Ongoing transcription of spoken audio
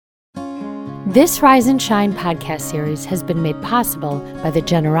This Rise and Shine podcast series has been made possible by the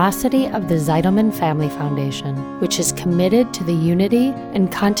generosity of the Zeidelman Family Foundation, which is committed to the unity and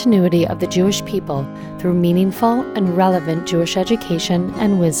continuity of the Jewish people through meaningful and relevant Jewish education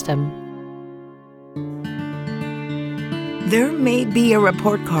and wisdom. There may be a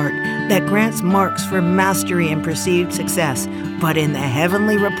report card that grants marks for mastery and perceived success, but in the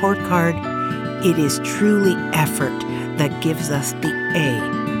heavenly report card, it is truly effort that gives us the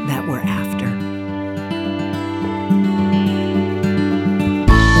A that we're after.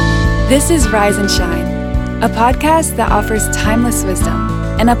 This is Rise and Shine, a podcast that offers timeless wisdom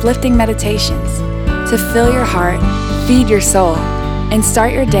and uplifting meditations to fill your heart, feed your soul, and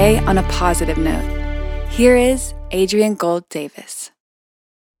start your day on a positive note. Here is Adrienne Gold Davis.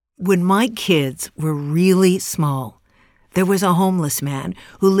 When my kids were really small, there was a homeless man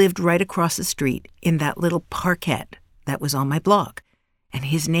who lived right across the street in that little parkette that was on my block. And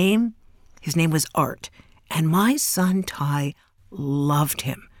his name was Art. And my son Ty loved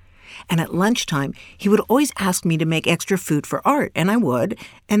him. And at lunchtime, he would always ask me to make extra food for Art, and I would.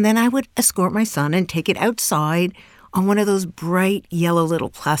 And then I would escort my son and take it outside on one of those bright yellow little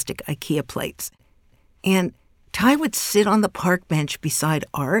plastic IKEA plates. And Ty would sit on the park bench beside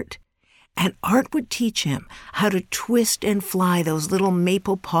Art, and Art would teach him how to twist and fly those little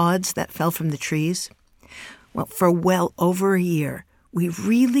maple pods that fell from the trees. Well, for well over a year, we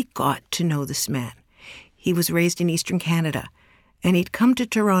really got to know this man. He was raised in Eastern Canada, and he'd come to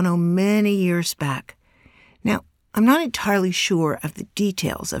Toronto many years back. Now, I'm not entirely sure of the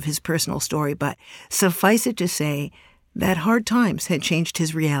details of his personal story, but suffice it to say that hard times had changed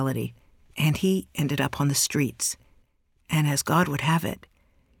his reality, and he ended up on the streets. And as God would have it,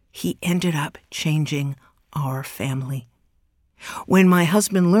 he ended up changing our family. When my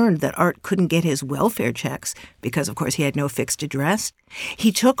husband learned that Art couldn't get his welfare checks, because of course he had no fixed address,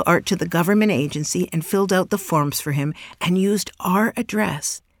 he took Art to the government agency and filled out the forms for him and used our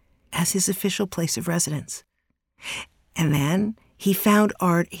address as his official place of residence. And then he found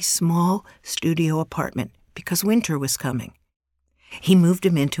Art a small studio apartment because winter was coming. He moved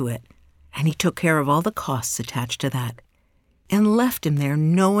him into it, and he took care of all the costs attached to that, and left him there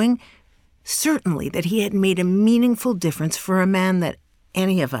knowing certainly that he had made a meaningful difference for a man that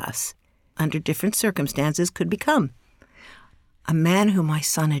any of us, under different circumstances, could become. A man who my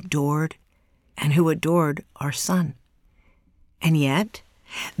son adored and who adored our son. And yet,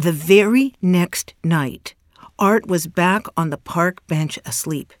 the very next night, Art was back on the park bench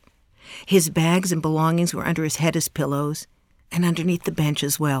asleep. His bags and belongings were under his head as pillows and underneath the bench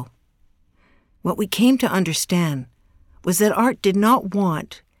as well. What we came to understand was that Art did not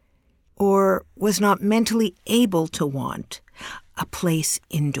want, or was not mentally able to want, a place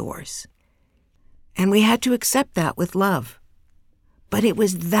indoors. And we had to accept that with love. But it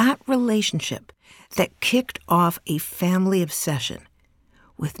was that relationship that kicked off a family obsession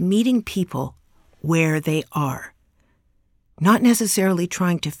with meeting people where they are. Not necessarily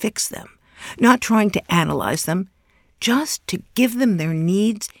trying to fix them, not trying to analyze them, just to give them their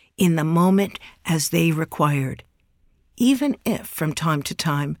needs in the moment as they required, even if from time to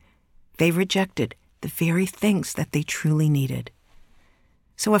time they rejected the very things that they truly needed.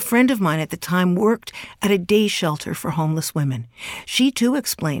 So a friend of mine at the time worked at a day shelter for homeless women. She too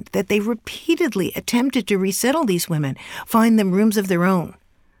explained that they repeatedly attempted to resettle these women, find them rooms of their own,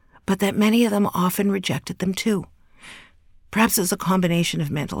 but that many of them often rejected them too. Perhaps as a combination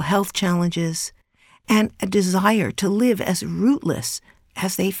of mental health challenges and a desire to live as rootless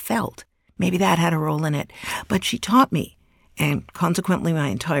as they felt. Maybe that had a role in it. But she taught me, and consequently my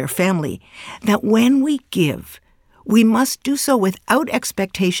entire family, that when we give, we must do so without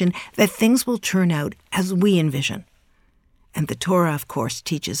expectation that things will turn out as we envision. And the Torah, of course,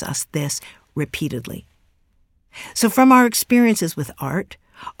 teaches us this repeatedly. So from our experiences with Art,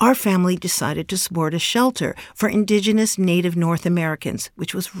 our family decided to support a shelter for Indigenous Native North Americans,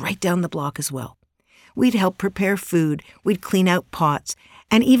 which was right down the block as well. We'd help prepare food, we'd clean out pots,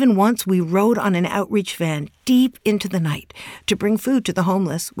 and even once we rode on an outreach van deep into the night to bring food to the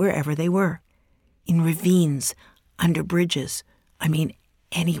homeless wherever they were. In ravines, under bridges,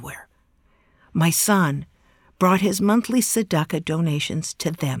 anywhere. My son brought his monthly tzedakah donations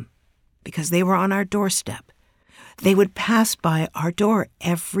to them because they were on our doorstep. They would pass by our door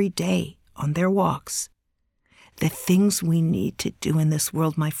every day on their walks. The things we need to do in this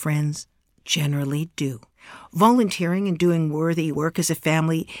world, my friends, generally do. Volunteering and doing worthy work as a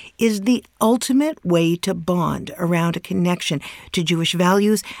family is the ultimate way to bond around a connection to Jewish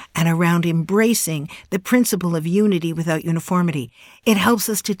values and around embracing the principle of unity without uniformity. It helps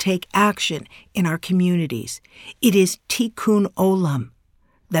us to take action in our communities. It is tikkun olam,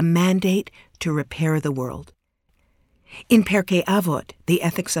 the mandate to repair the world. In Pirkei Avot, the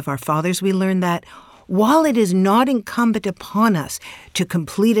ethics of our fathers, we learn that while it is not incumbent upon us to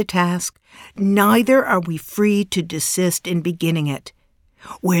complete a task, neither are we free to desist in beginning it.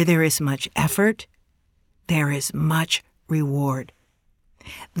 Where there is much effort, there is much reward.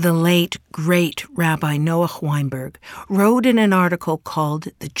 The late, great Rabbi Noach Weinberg wrote in an article called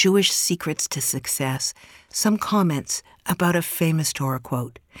The Jewish Secrets to Success some comments about a famous Torah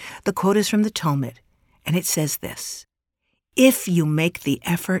quote. The quote is from the Talmud, and it says this: "If you make the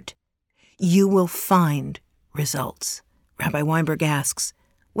effort, you will find results." Rabbi Weinberg asks,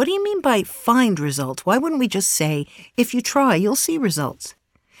 what do you mean by find results? Why wouldn't we just say, if you try, you'll see results?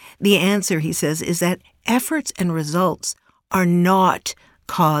 The answer, he says, is that efforts and results are not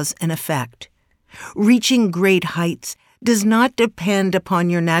cause and effect. Reaching great heights does not depend upon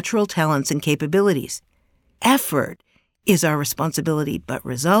your natural talents and capabilities. Effort is our responsibility, but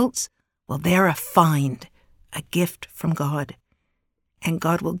results, well, they're a find, a gift from God. And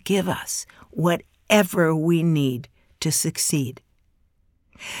God will give us whatever we need to succeed.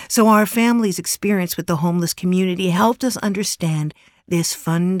 So our family's experience with the homeless community helped us understand this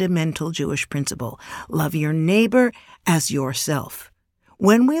fundamental Jewish principle: love your neighbor as yourself.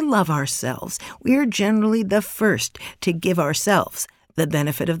 When we love ourselves, we are generally the first to give ourselves the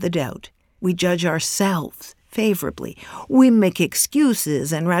benefit of the doubt. We judge ourselves favorably. We make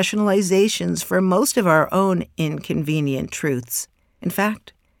excuses and rationalizations for most of our own inconvenient truths. In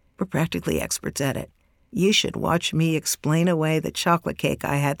fact, we're practically experts at it. You should watch me explain away the chocolate cake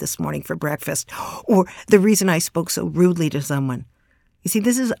I had this morning for breakfast, or the reason I spoke so rudely to someone. You see,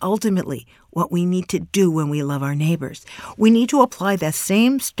 this is ultimately what we need to do when we love our neighbors. We need to apply the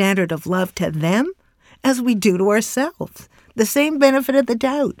same standard of love to them as we do to ourselves, the same benefit of the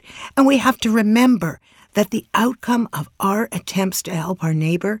doubt. And we have to remember that the outcome of our attempts to help our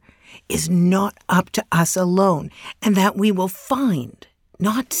neighbor is not up to us alone, and that we will find,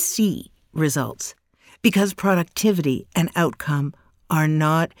 not see, results. Because productivity and outcome are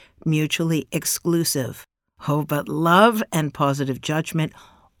not mutually exclusive. Oh, but love and positive judgment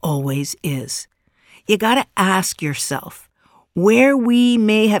always is. You got to ask yourself where we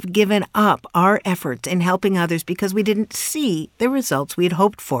may have given up our efforts in helping others because we didn't see the results we had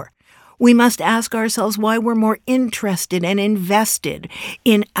hoped for. We must ask ourselves why we're more interested and invested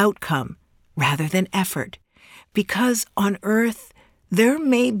in outcome rather than effort. Because on earth, there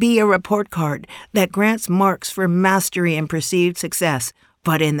may be a report card that grants marks for mastery and perceived success,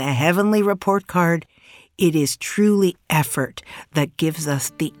 but in the heavenly report card, it is truly effort that gives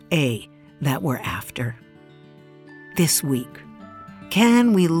us the A that we're after. This week,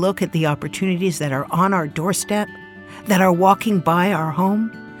 can we look at the opportunities that are on our doorstep, that are walking by our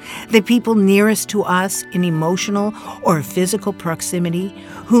home, the people nearest to us in emotional or physical proximity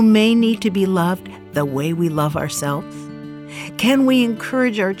who may need to be loved the way we love ourselves? Can we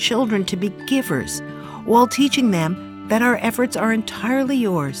encourage our children to be givers while teaching them that our efforts are entirely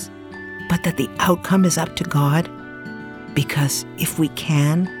yours, but that the outcome is up to God? Because if we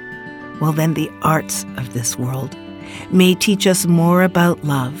can, well, then the arts of this world may teach us more about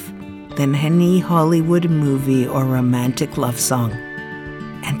love than any Hollywood movie or romantic love song.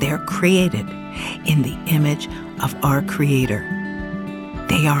 And they're created in the image of our Creator.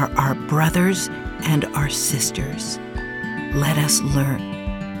 They are our brothers and our sisters. Let us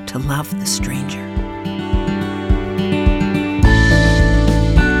learn to love the stranger.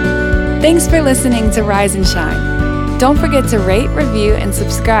 Thanks for listening to Rise and Shine. Don't forget to rate, review, and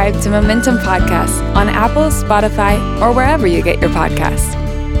subscribe to Momentum Podcasts on Apple, Spotify, or wherever you get your podcasts.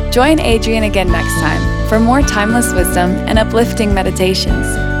 Join Adrienne again next time for more timeless wisdom and uplifting meditations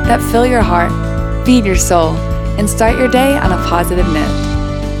that fill your heart, feed your soul, and start your day on a positive note.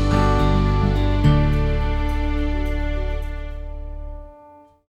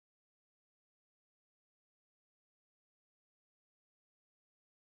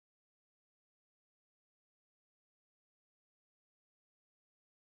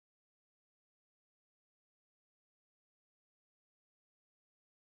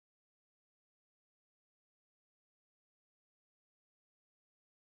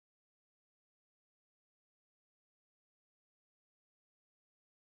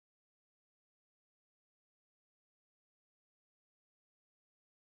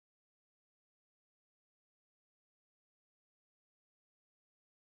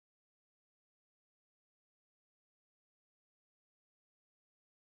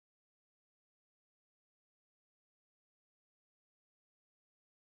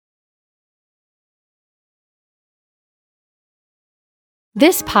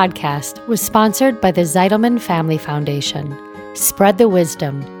 This podcast was sponsored by the Zeitelman Family Foundation. Spread the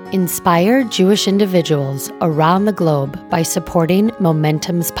wisdom. Inspire Jewish individuals around the globe by supporting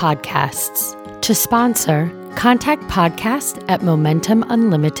Momentum's podcasts. To sponsor, contact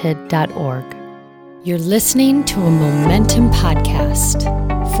podcast@momentumunlimited.org. You're listening to a Momentum podcast.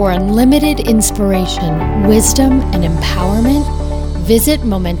 For unlimited inspiration, wisdom, and empowerment, visit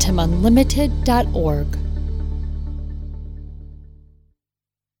momentumunlimited.org.